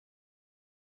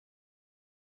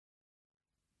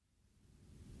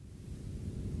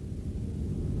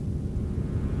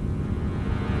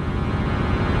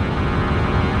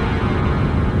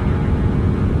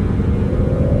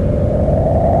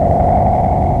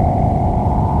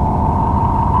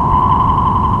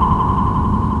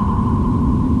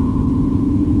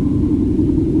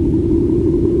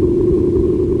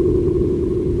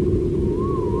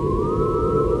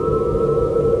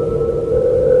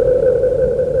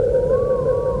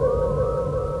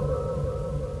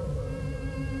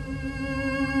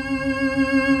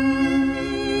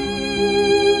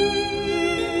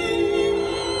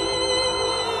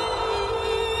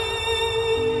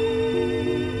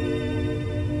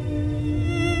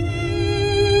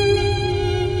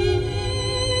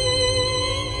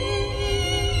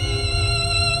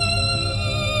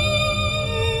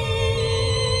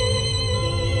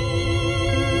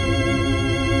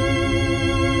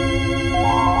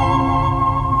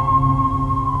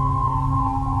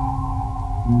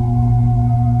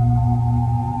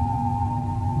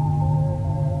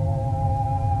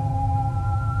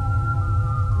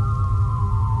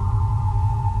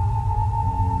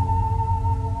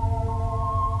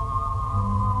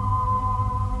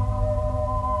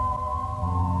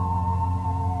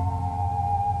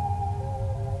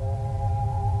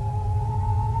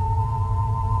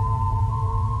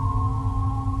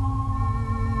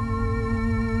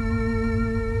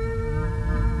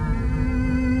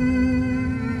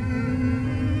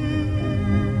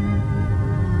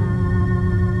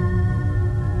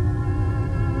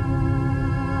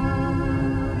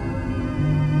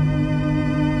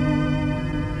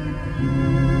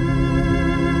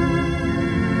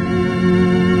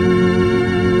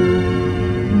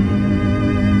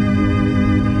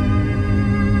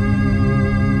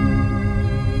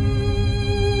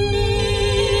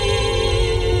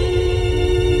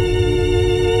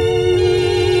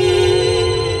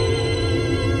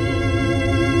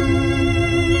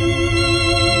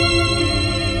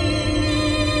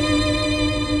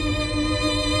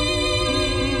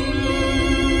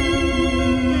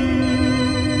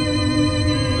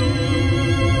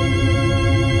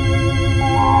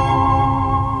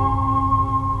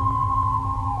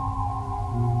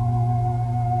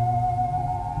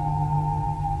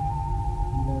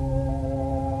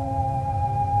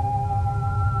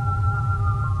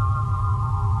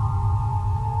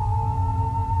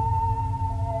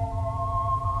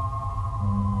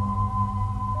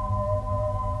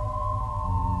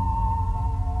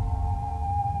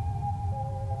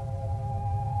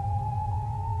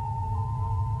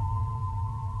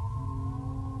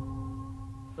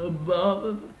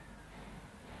above,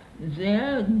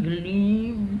 there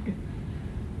gleamed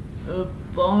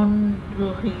upon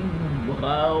the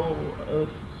brow of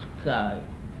sky,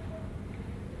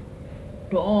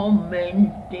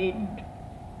 tormented,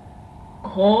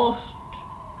 crossed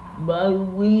by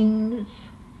wings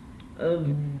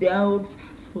of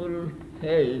doubtful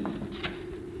haze.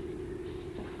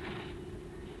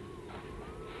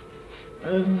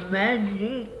 A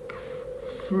magic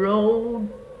flowed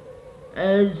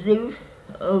as if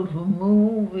of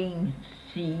moving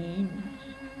seeds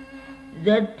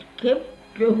that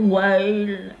kept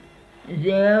awhile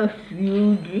their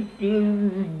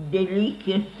fugitive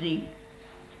delicacy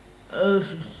of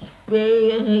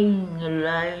sparing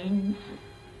lines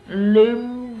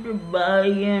limned by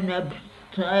an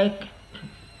abstract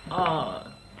art.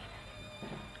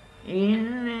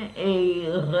 In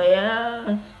a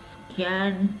rare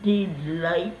scanted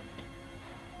light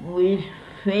with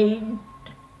faint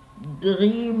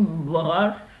dream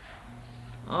brush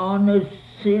on a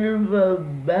silver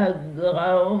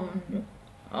background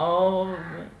of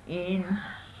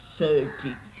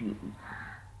incertitude.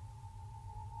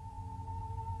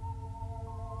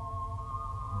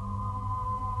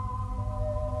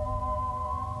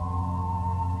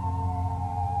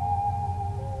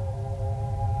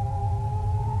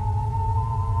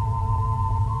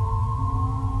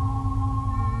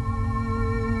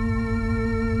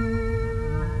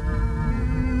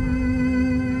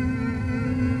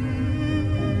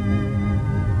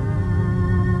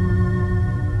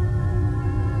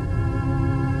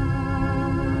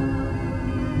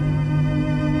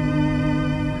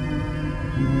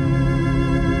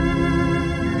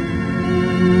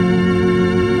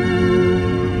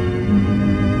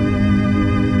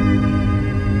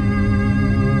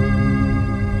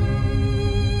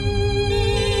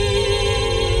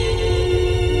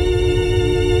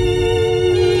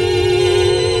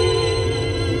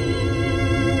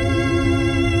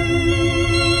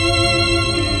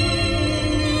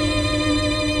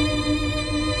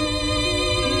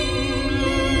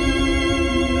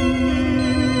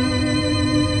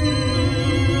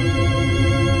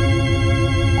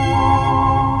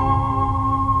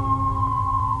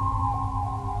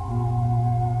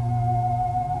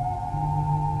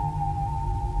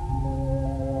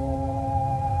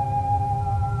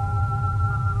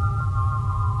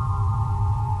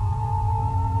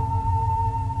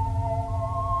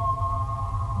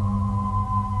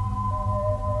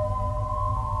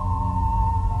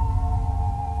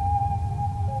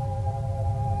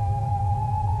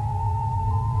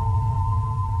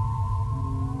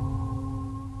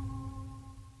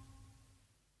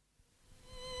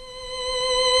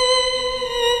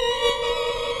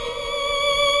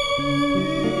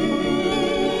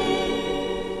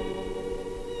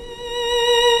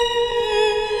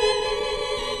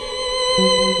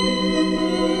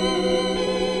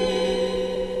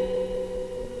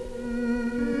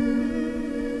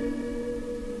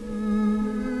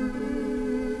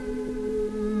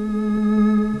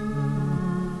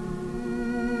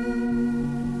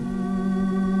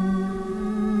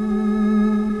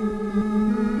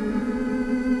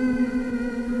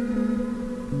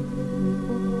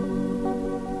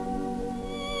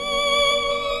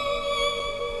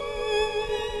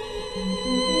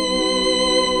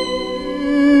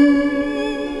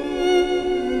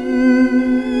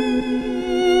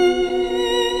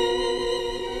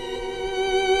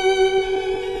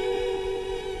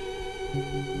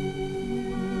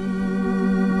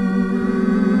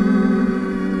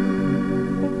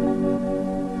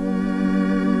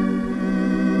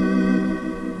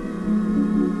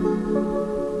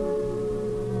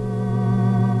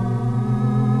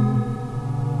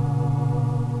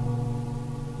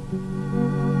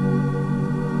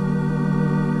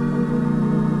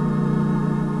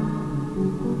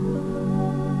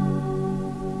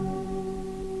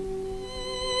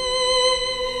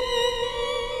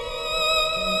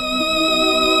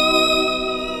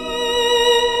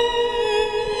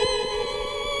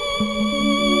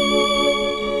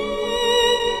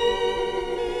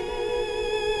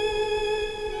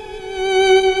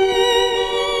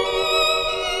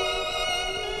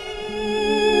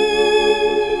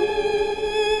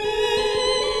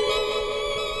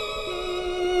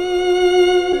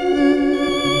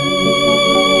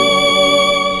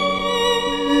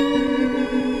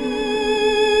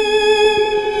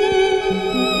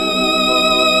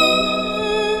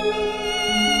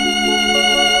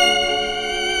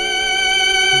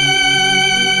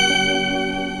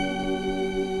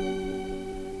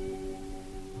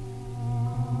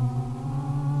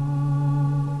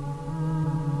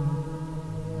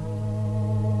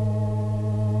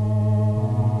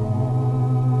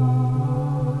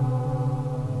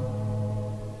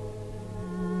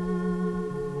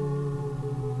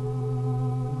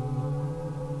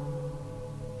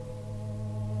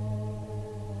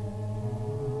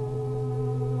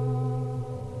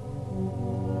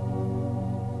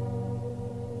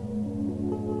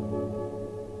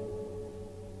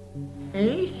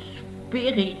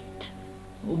 spirit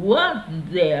was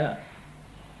there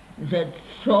that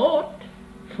sought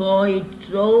for its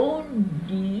own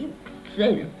deep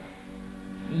self,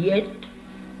 yet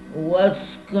was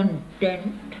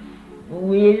content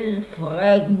with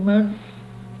fragments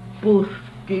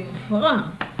pushed in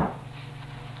front,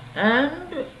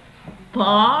 and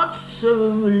parts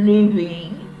of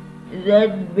living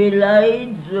that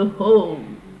belied the whole,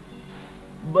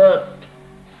 but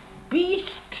pieced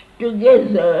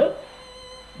together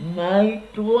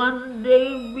might one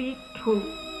day be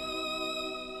true.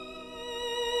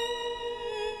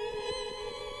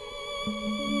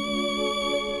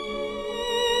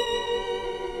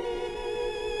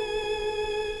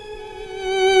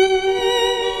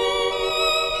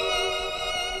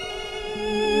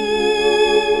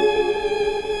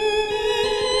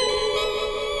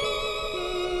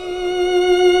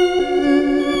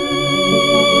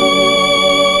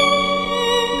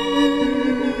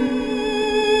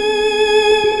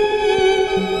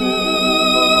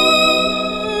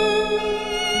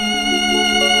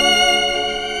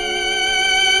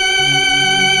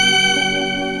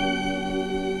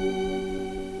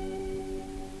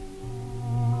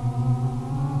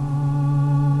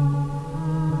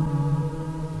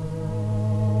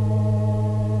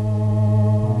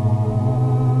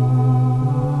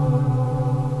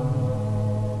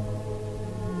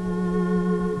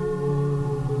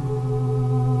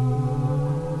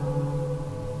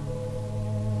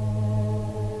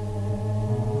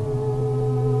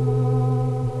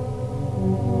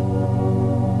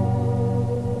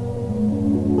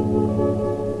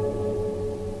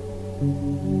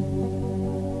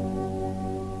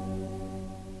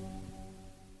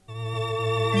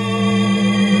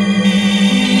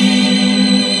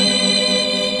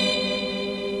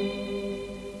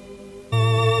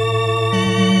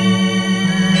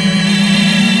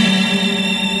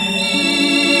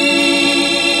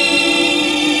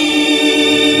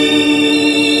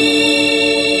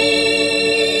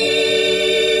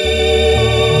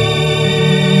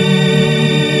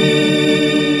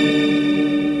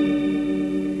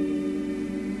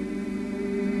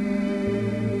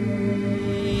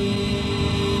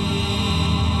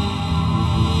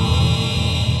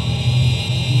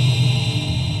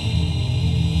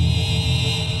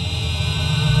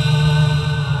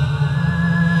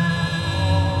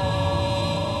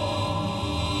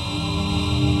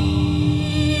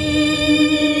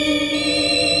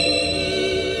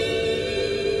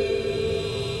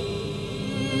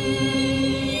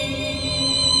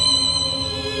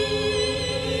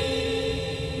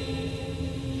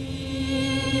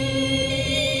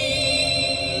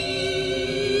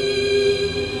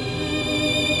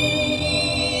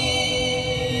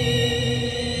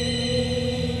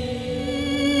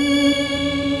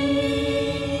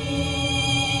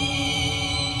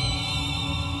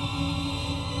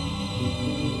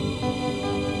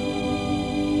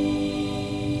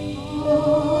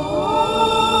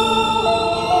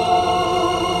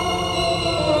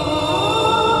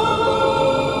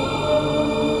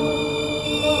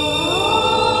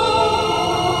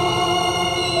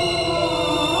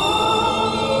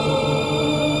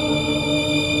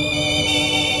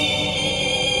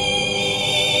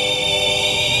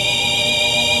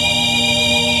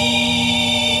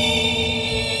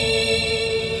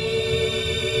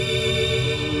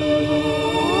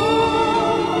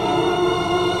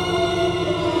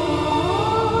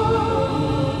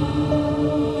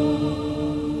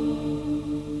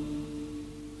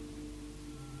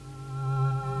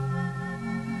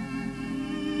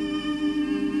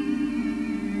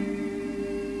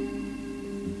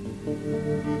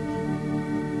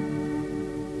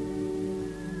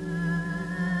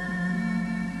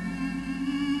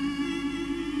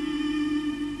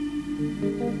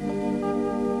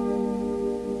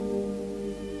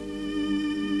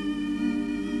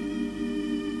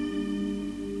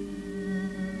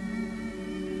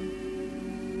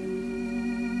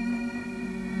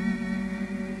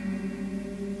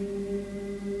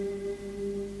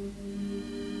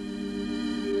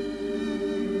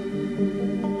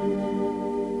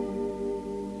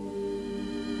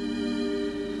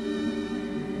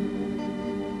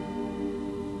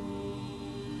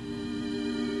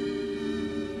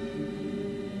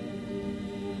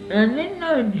 An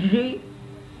energy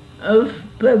of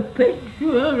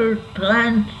perpetual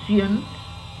transience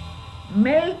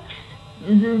makes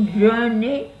the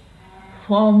journey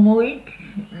from which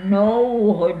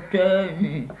no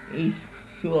return is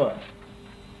sure.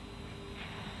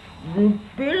 The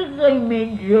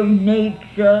pilgrimage of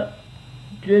nature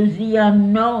to the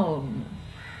unknown,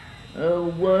 a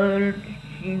world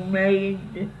she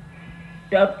made,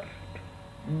 touched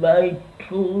by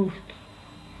truth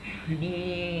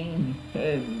fleeing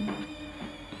hell.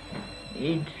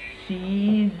 It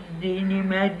seized in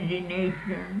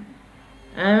imagination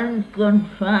and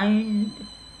confined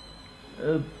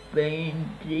a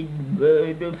painted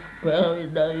bird of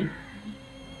paradise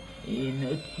in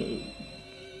a cage.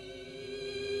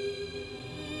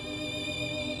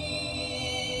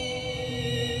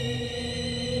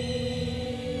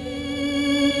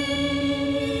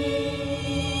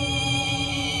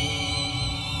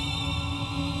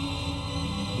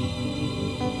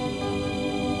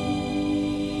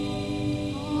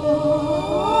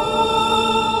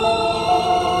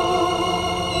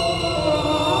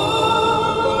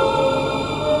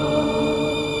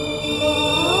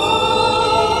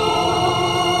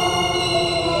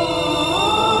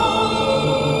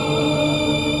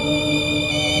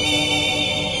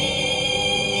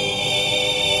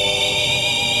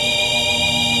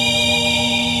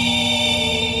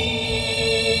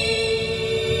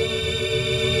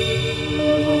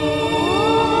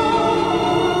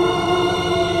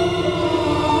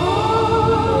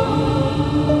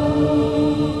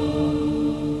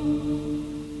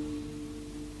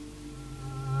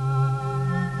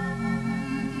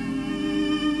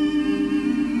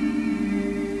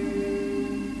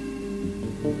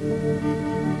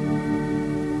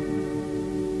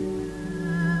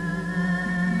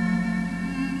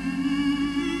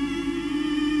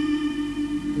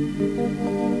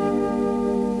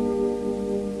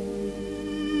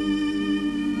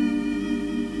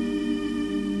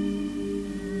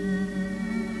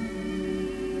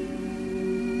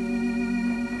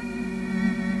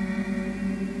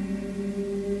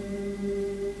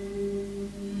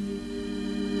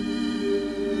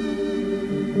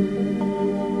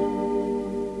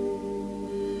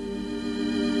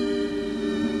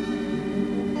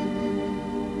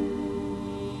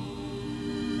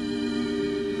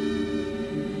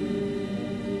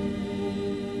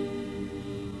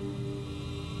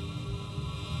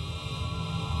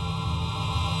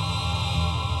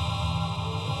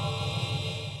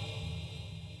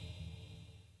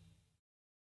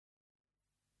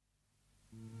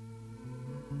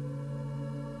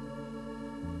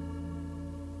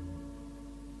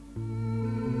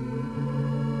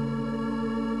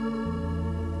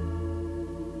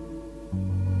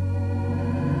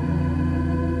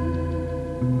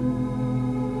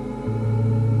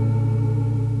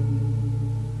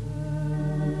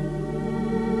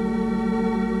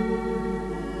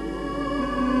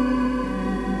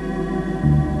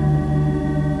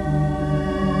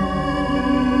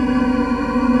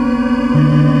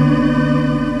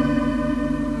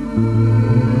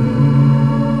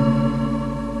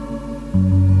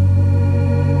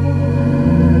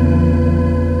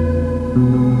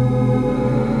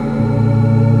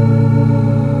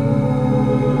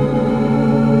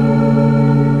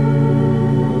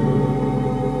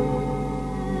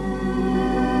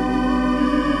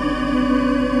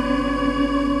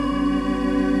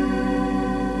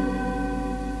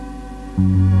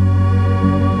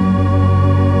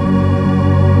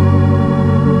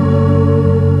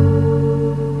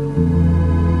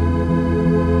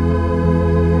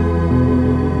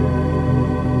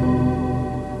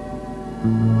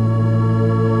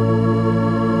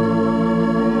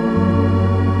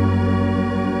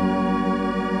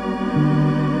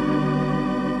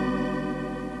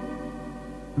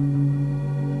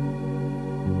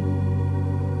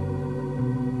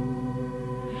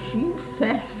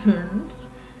 Fashioned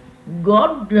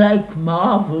godlike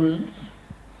marvels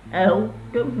out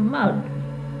of mud.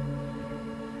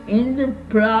 In the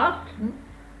brass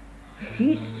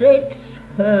she sets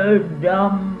her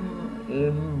dumb,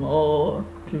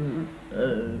 immortal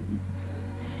urge.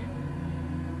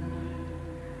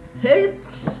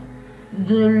 Helps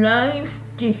the life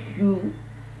tissue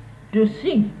to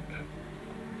think,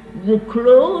 the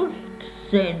closed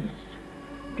sense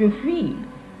to feel,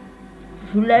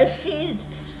 flashes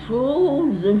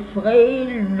through the frail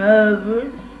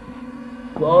nervous,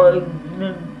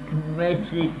 poignant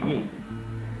messages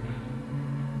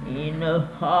in a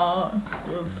heart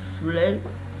of flesh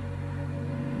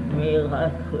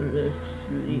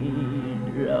miraculously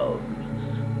loves.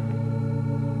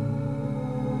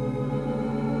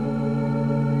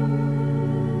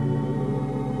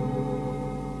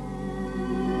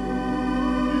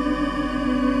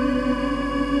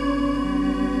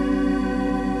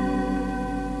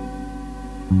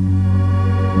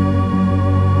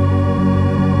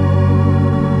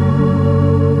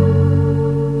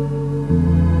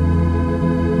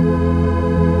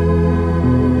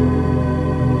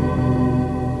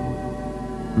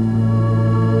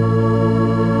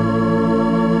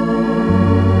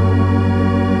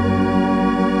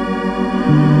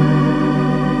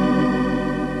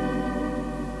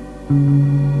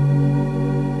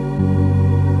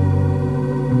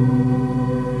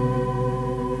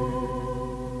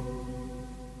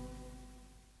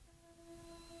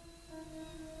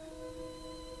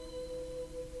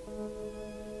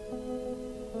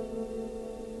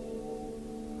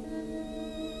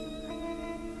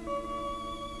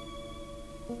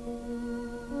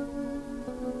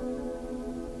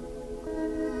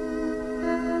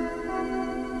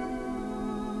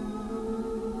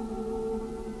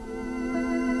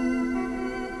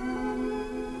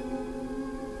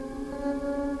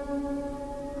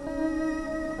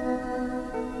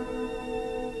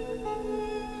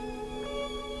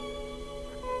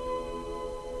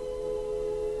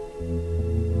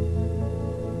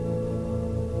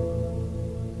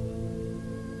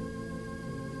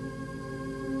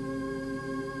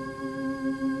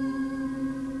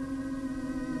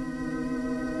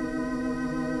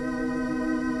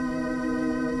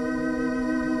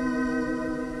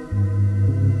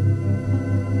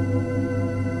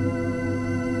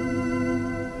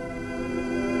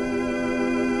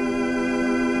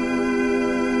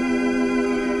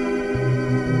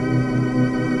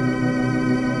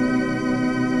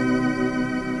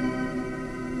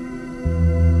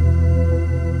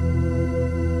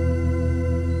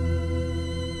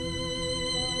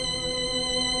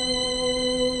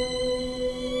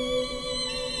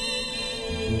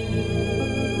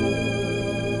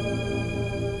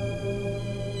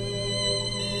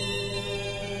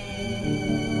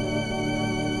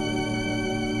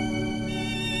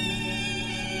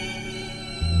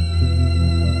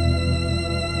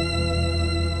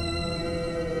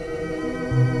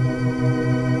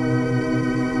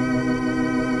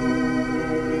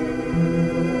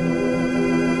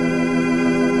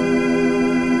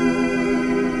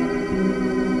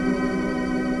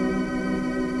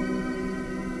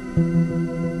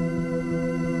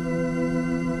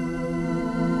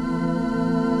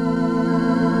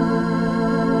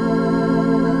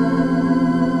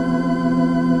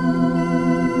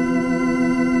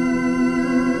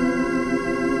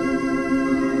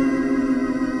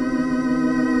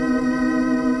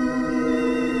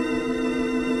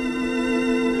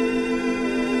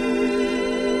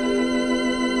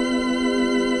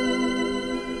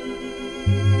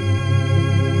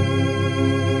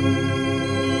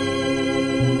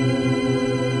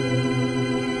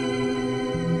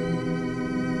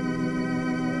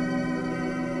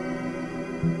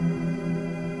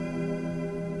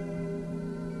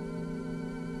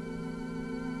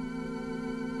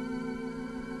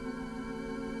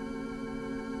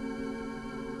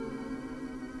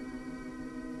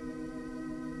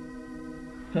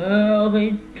 Her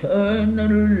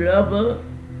eternal lover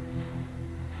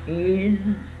is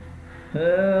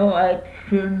her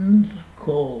action's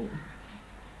cause,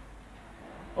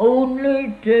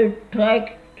 only to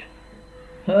attract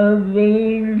her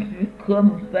veiled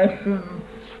compassion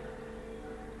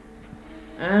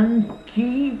and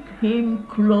keep him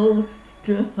close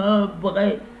to her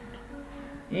breast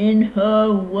in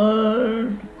her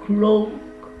world cloak,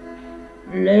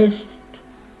 lest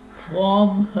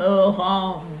from her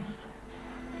arms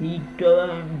he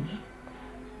turns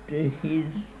to his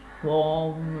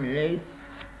formless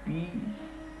peace.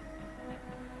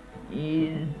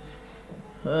 Is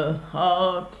her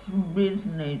heart's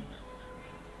business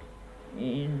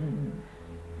in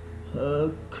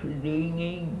her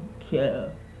clinging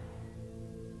care.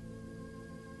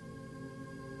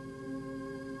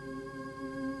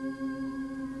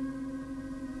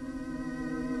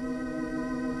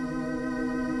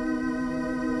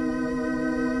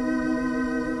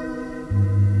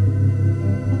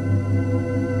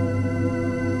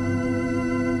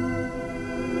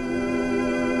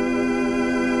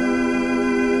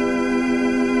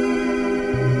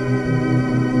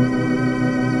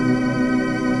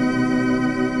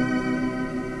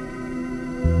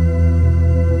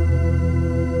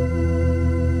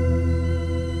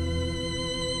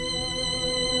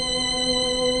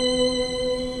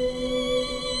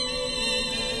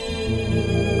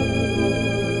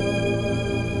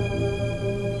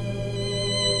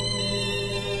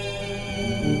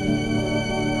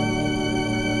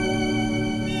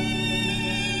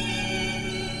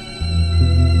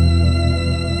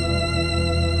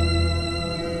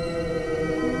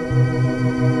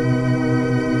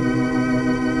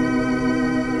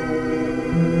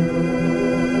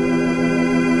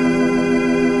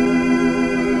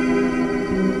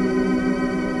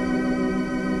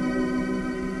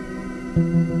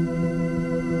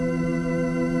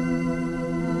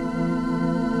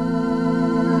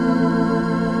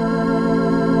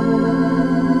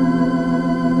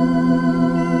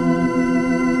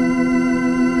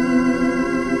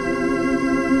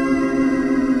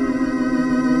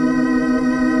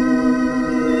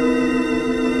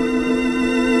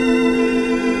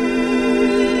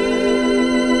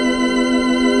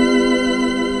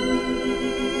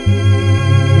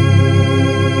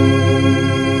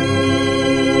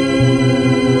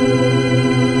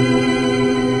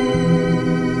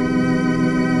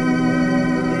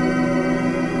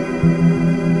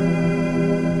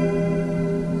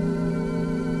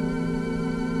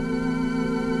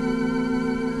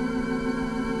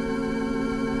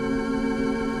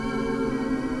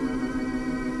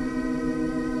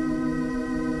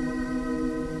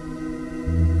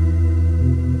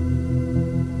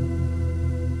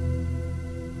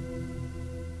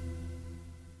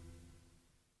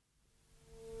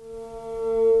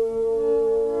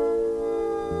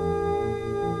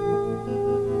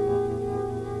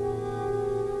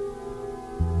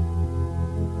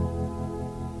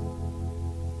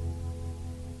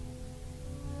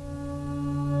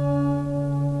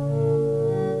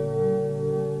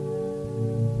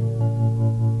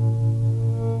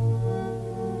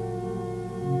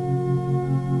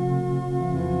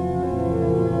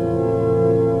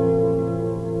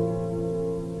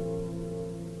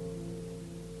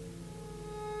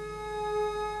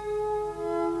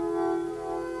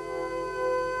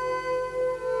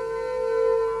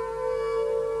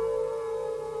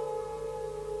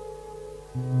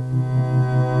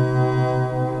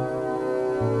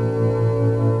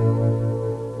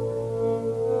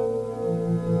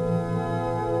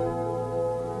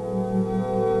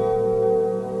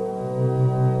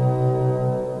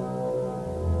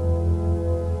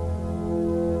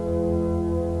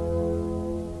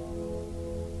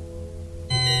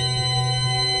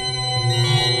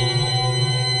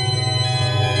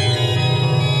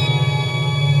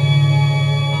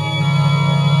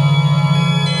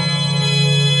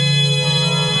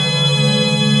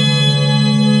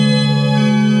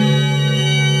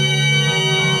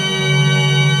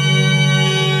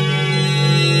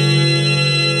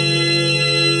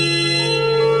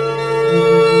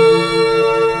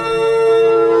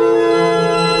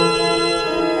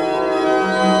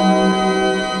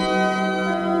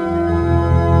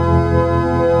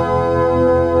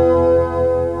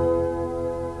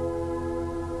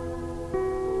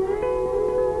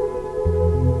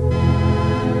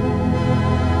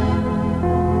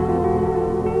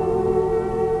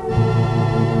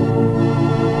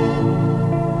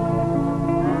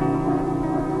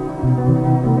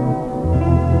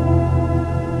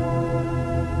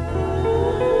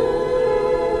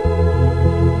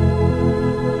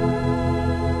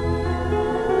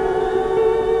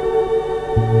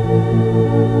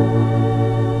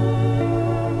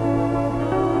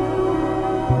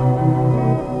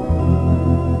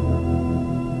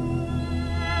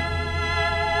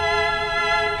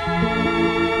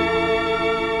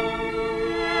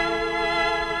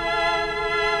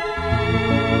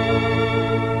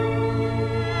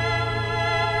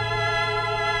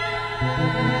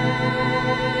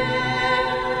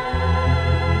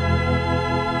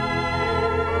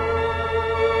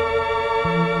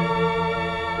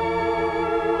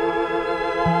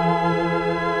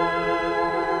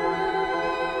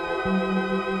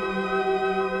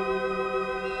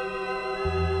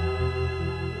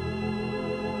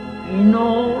 In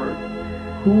all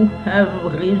who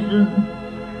have risen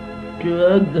to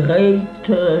a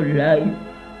greater life,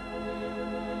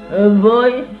 a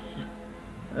voice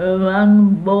of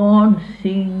unborn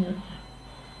things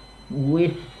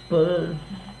whispers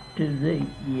to the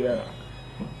ear.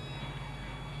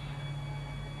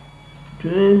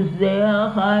 To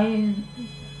their eyes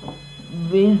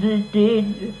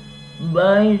visited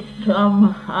by some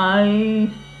high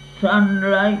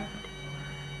sunlight,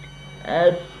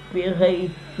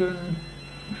 aspiration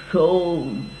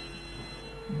shows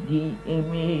the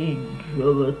image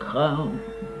of a crown.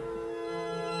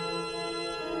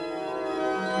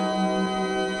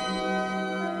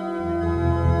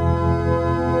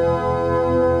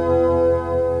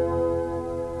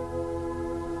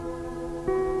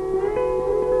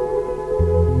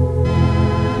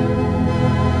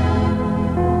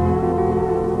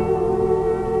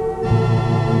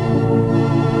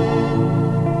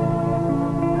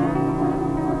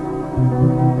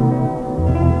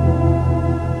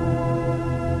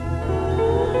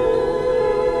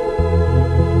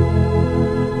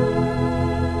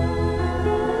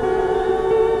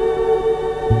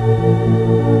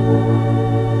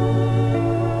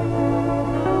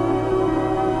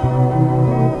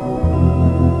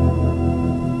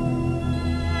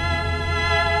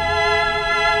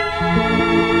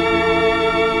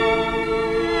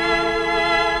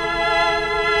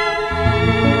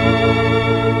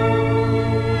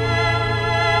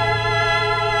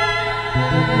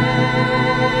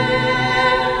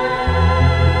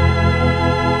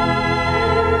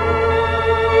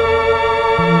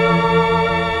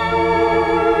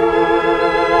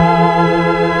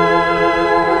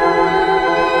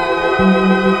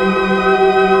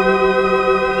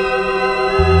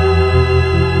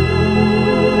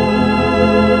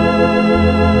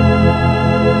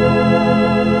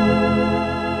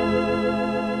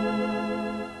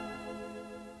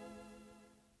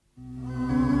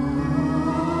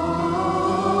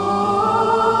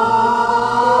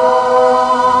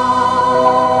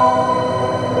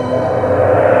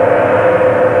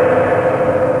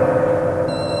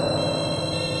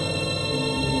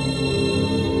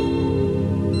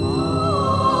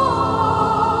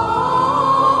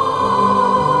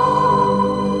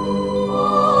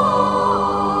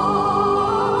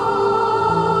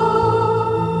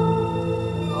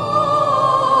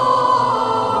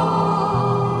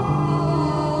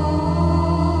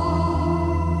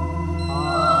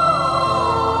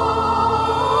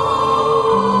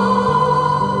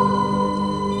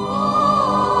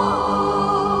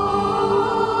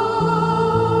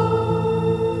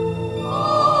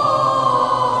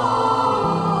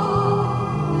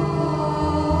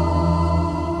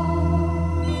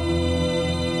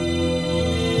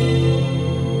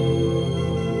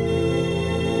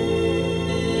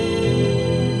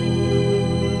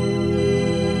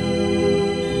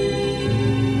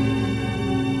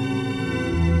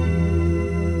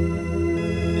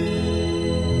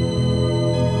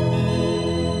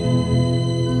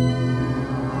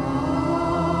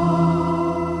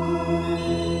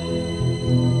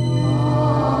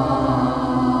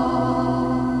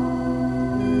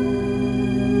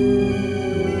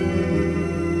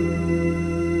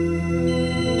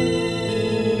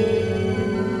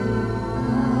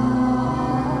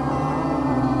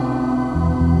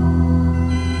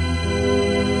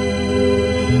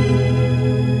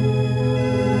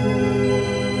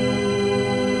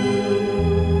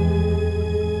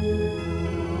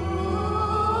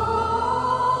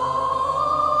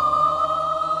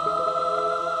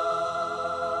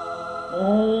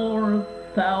 All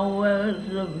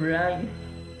powers of life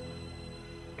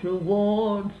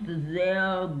towards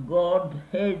their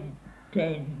Godhead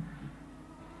tend,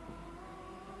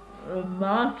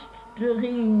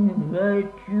 mastering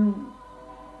virtue,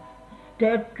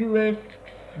 statuesque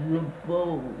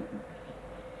repose.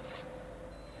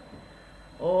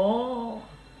 Or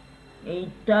a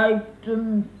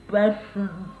Titan passion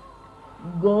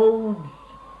goes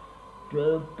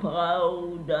to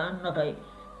proud unrest.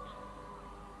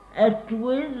 At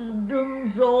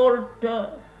wisdom's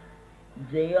altar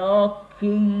they are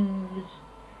kings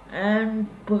and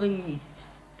priests,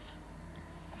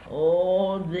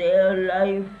 or their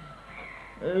life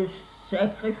is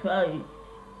sacrificed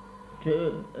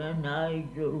to an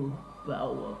idol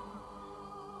power.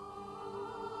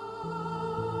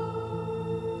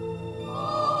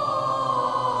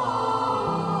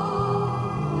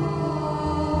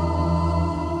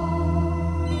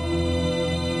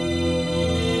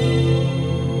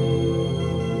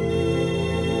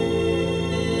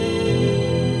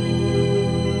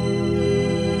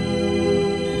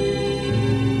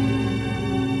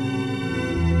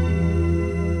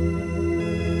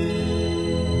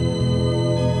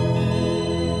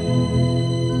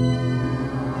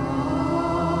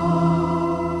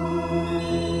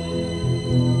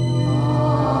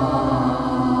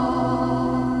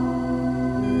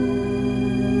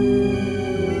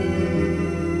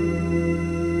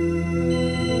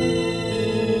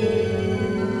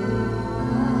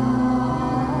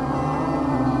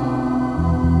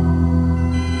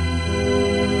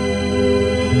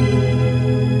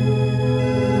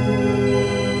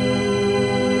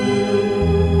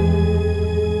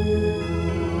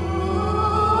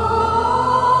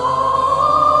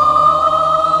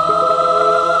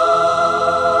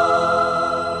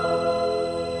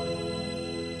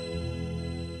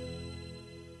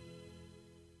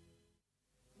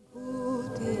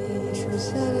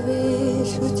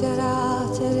 सर्वेषु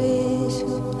चराचरेषु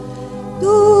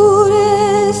दूरे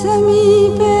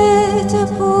समीपे च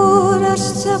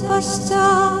पुरश्च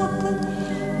पश्चात्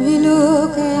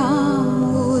विलोकयामूर्ध्वं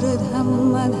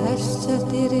मधश्च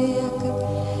तिर्यक्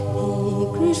हे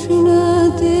कृष्ण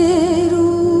ते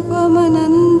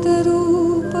रूपमनन्तरूप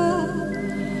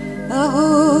अहो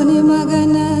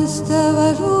निमग्नस्तव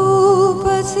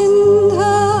रूपसिन्धौ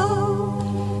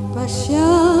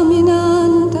पश्यामि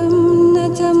नान्तं न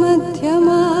च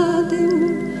मध्यमादिम्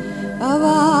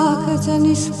अवाक च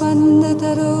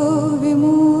निष्पन्दतरो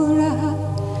विमूढः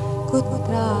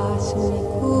कुत्रास्मि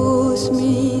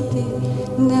कोऽस्मीति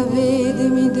न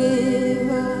वेदिमि देव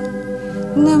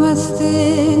नमस्ते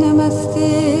नमस्ते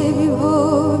विभो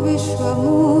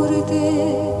विश्वमूर्ते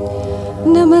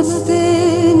नमस्ते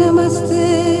नमस्ते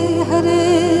हरे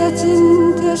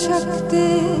अचिन्त्य शक्ते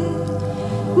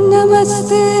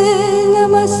नमस्ते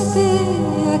नमस्ते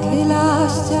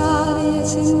अखिलाश्चार्य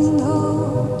सिन्धो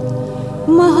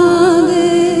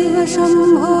महादेव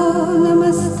शम्भो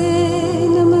नमस्ते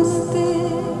नमस्ते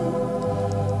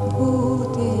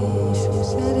भूतेषु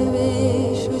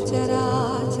सर्वेषु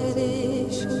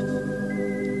चराचरेषु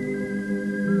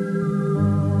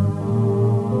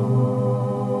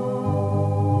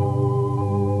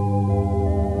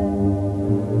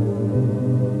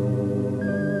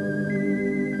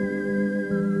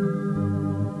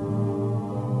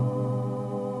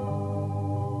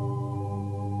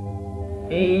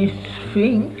A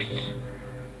sphinx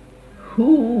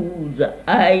whose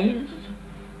eyes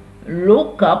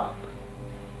look up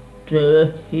to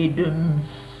the hidden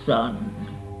sun.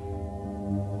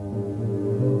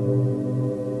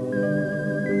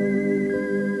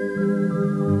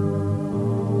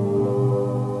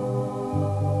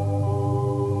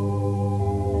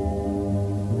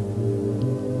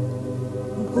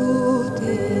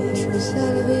 भूतेषु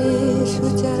सर्वेषु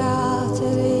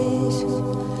चराचरेषु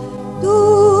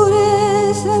दूरे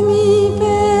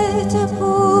समीपे च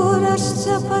पुरश्च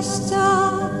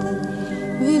पश्चात्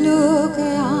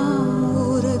विलोकयामूर्ध्वं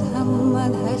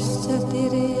मधश्च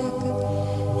तिर्यक्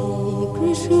हे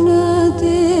कृष्ण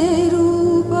ते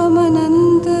रूपमनन्तरूप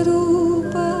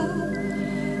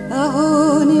अहो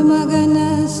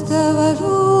निमग्नस्तव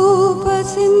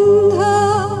रूपसिन्धौ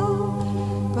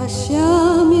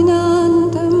पश्यामि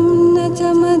नान्तं न च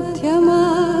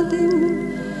मध्यमादिम्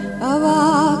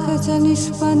अवाक च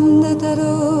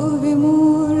निष्पन्दतरो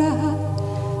विमूढः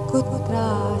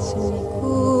कुत्रास्मि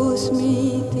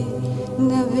कोऽस्मीति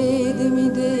न वेदिमि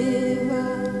देव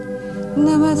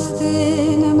नमस्ते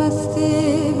नमस्ते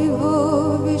विभो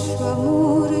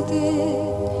विश्वमूर्ते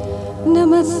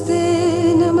नमस्ते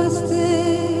नमस्ते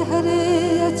हरे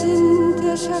अचिन्त्य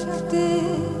शक्ते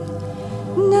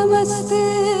नमस्ते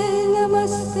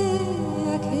नमस्ते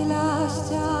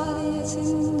अखिलाश्चार्य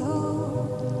सिन्धो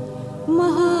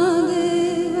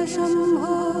महादेव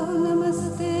शम्भो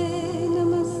नमस्ते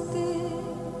नमस्ते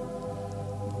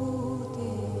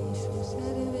भूतेषु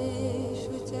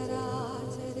सर्वेषु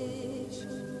चराचरेषु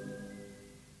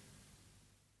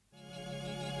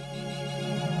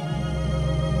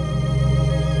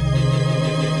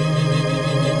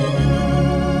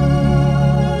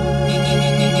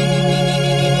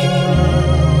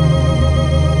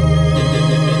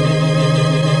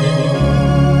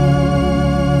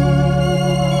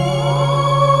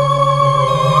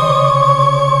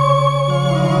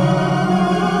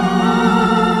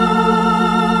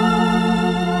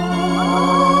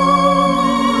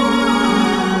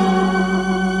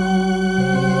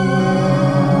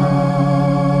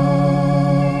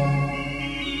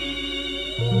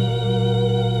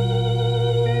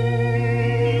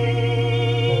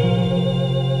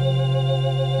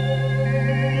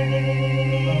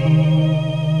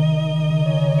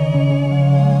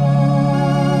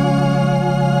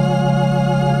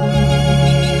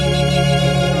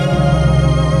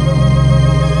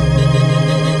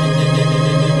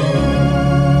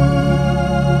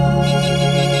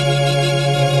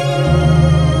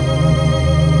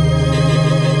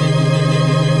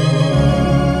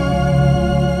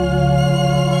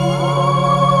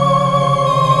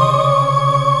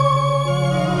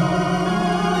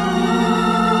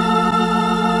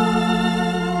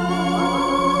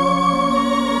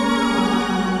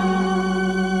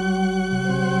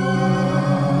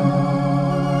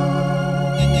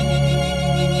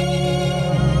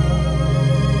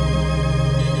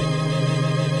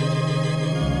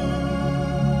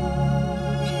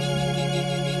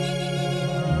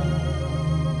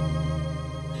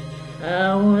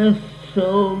our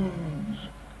souls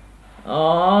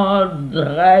are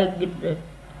dragged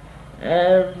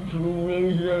as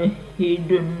with a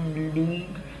hidden leash,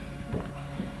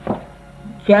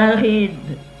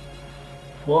 carried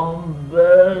from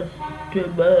birth to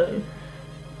birth,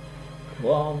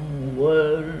 from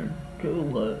world to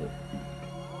world.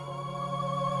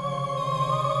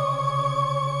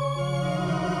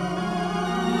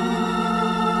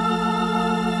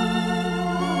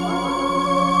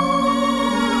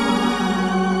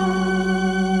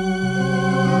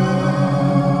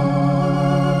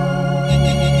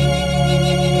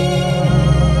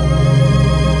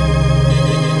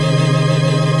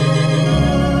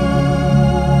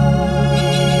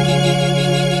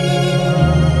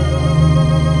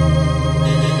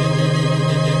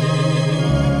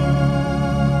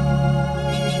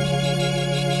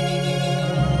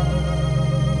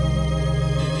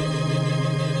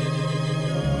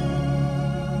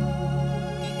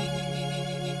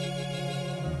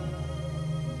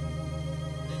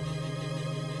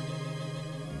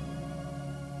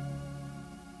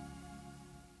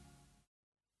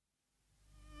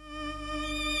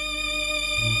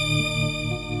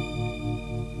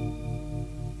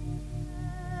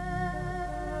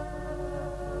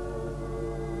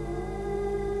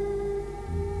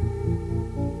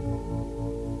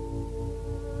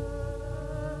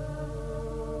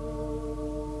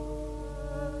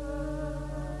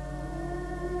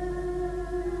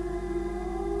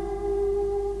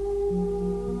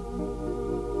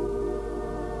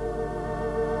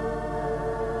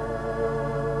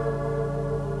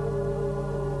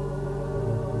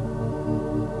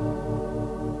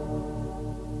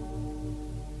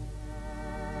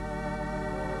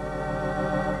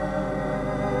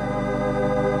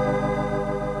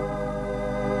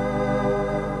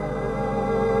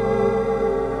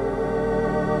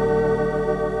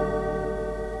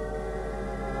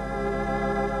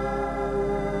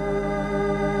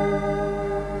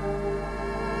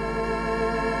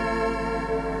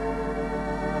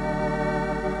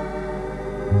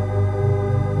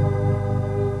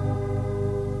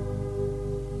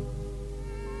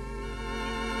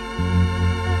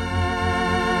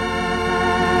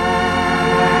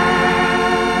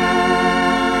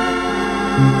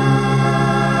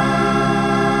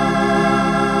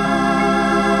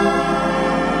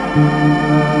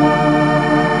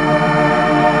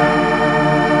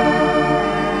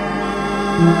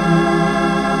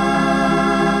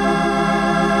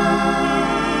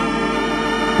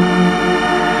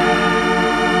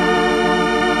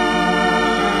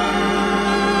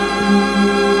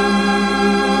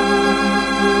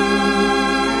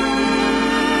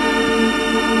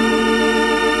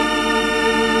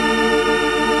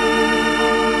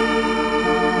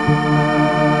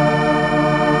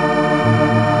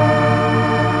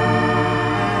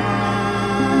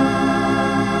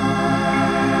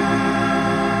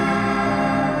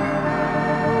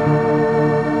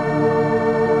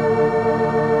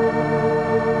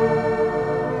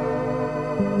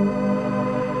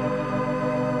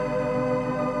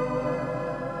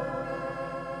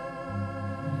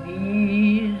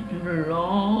 These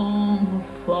long,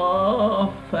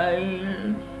 far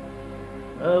files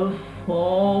of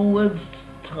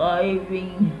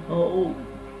forward-striving hope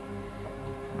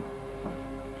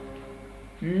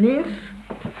lift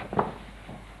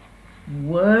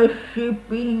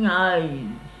worshipping eyes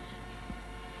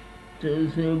to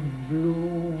the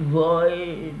blue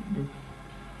void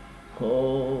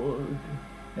called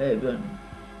heaven.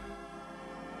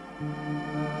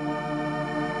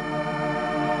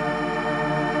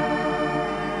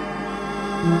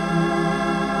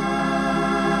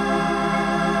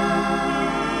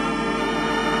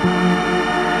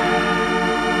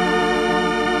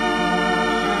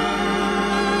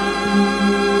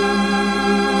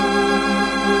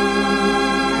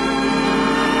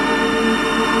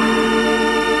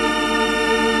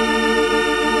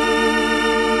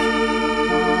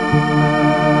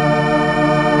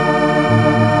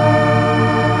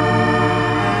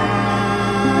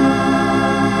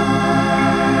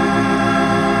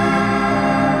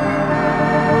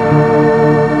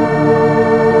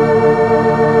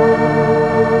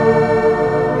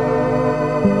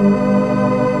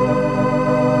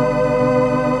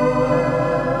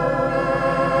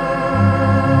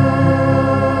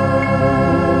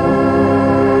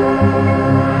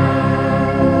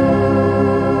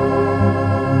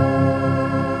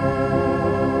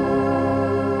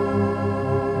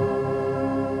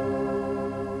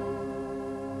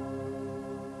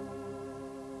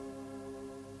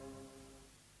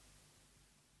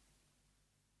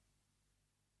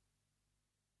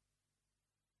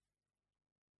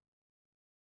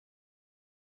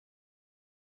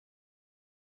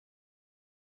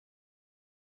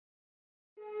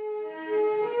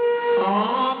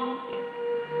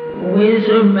 with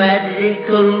a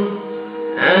magical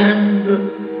and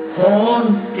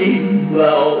haunting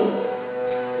bow.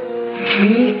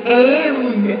 She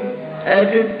aimed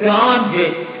at a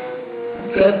target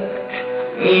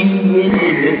kept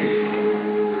invisible,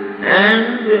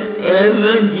 and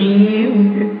ever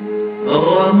deemed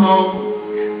remote,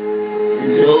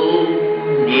 though